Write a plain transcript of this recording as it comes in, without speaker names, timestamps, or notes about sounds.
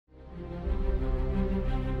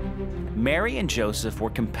Mary and Joseph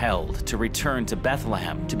were compelled to return to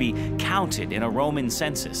Bethlehem to be counted in a Roman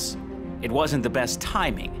census. It wasn't the best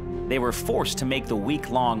timing. They were forced to make the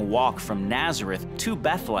week-long walk from Nazareth to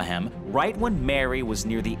Bethlehem right when Mary was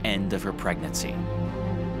near the end of her pregnancy.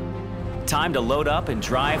 Time to load up and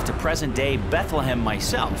drive to present-day Bethlehem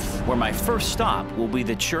myself, where my first stop will be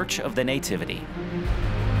the Church of the Nativity.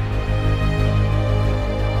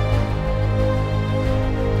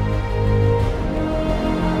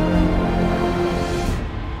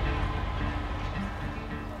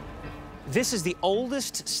 This is the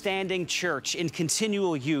oldest standing church in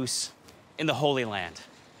continual use in the Holy Land.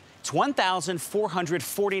 It's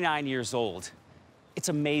 1,449 years old. It's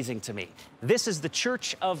amazing to me. This is the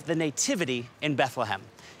Church of the Nativity in Bethlehem.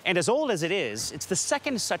 And as old as it is, it's the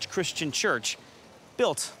second such Christian church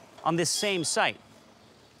built on this same site.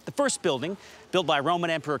 The first building, built by Roman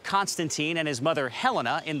Emperor Constantine and his mother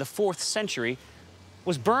Helena in the 4th century,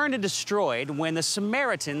 was burned and destroyed when the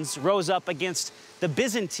Samaritans rose up against the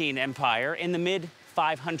Byzantine Empire in the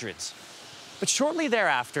mid-500s. But shortly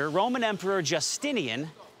thereafter, Roman Emperor Justinian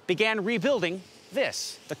began rebuilding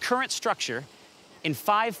this, the current structure, in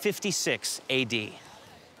 556 AD.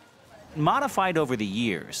 Modified over the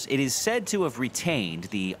years, it is said to have retained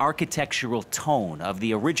the architectural tone of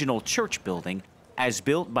the original church building as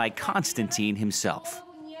built by Constantine himself.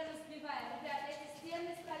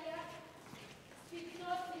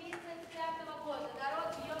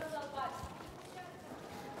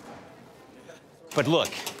 But look,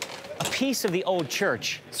 a piece of the old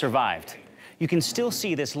church survived. You can still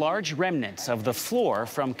see this large remnant of the floor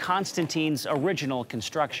from Constantine's original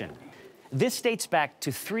construction. This dates back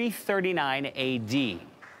to 339 AD,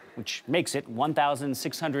 which makes it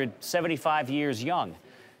 1,675 years young,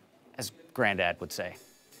 as Granddad would say.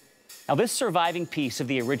 Now, this surviving piece of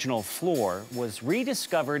the original floor was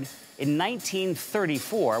rediscovered in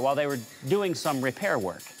 1934 while they were doing some repair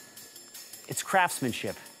work. Its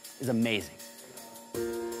craftsmanship is amazing.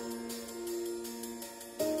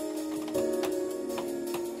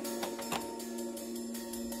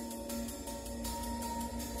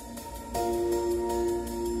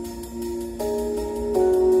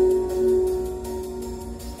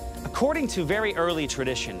 According to very early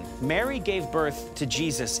tradition, Mary gave birth to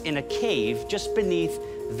Jesus in a cave just beneath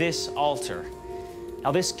this altar.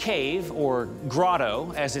 Now, this cave, or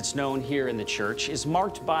grotto, as it's known here in the church, is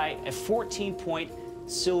marked by a 14-point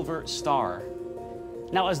silver star.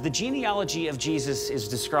 Now, as the genealogy of Jesus is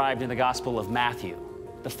described in the Gospel of Matthew,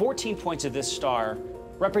 the 14 points of this star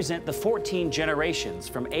represent the 14 generations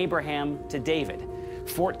from Abraham to David,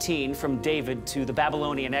 14 from David to the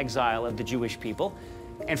Babylonian exile of the Jewish people,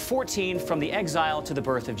 and 14 from the exile to the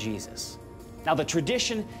birth of Jesus. Now, the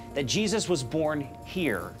tradition that Jesus was born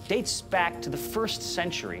here dates back to the 1st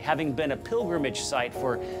century, having been a pilgrimage site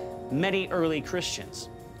for many early Christians.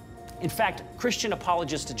 In fact, Christian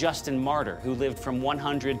apologist Justin Martyr, who lived from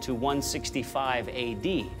 100 to 165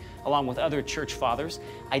 AD, along with other church fathers,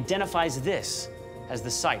 identifies this as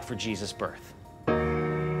the site for Jesus' birth.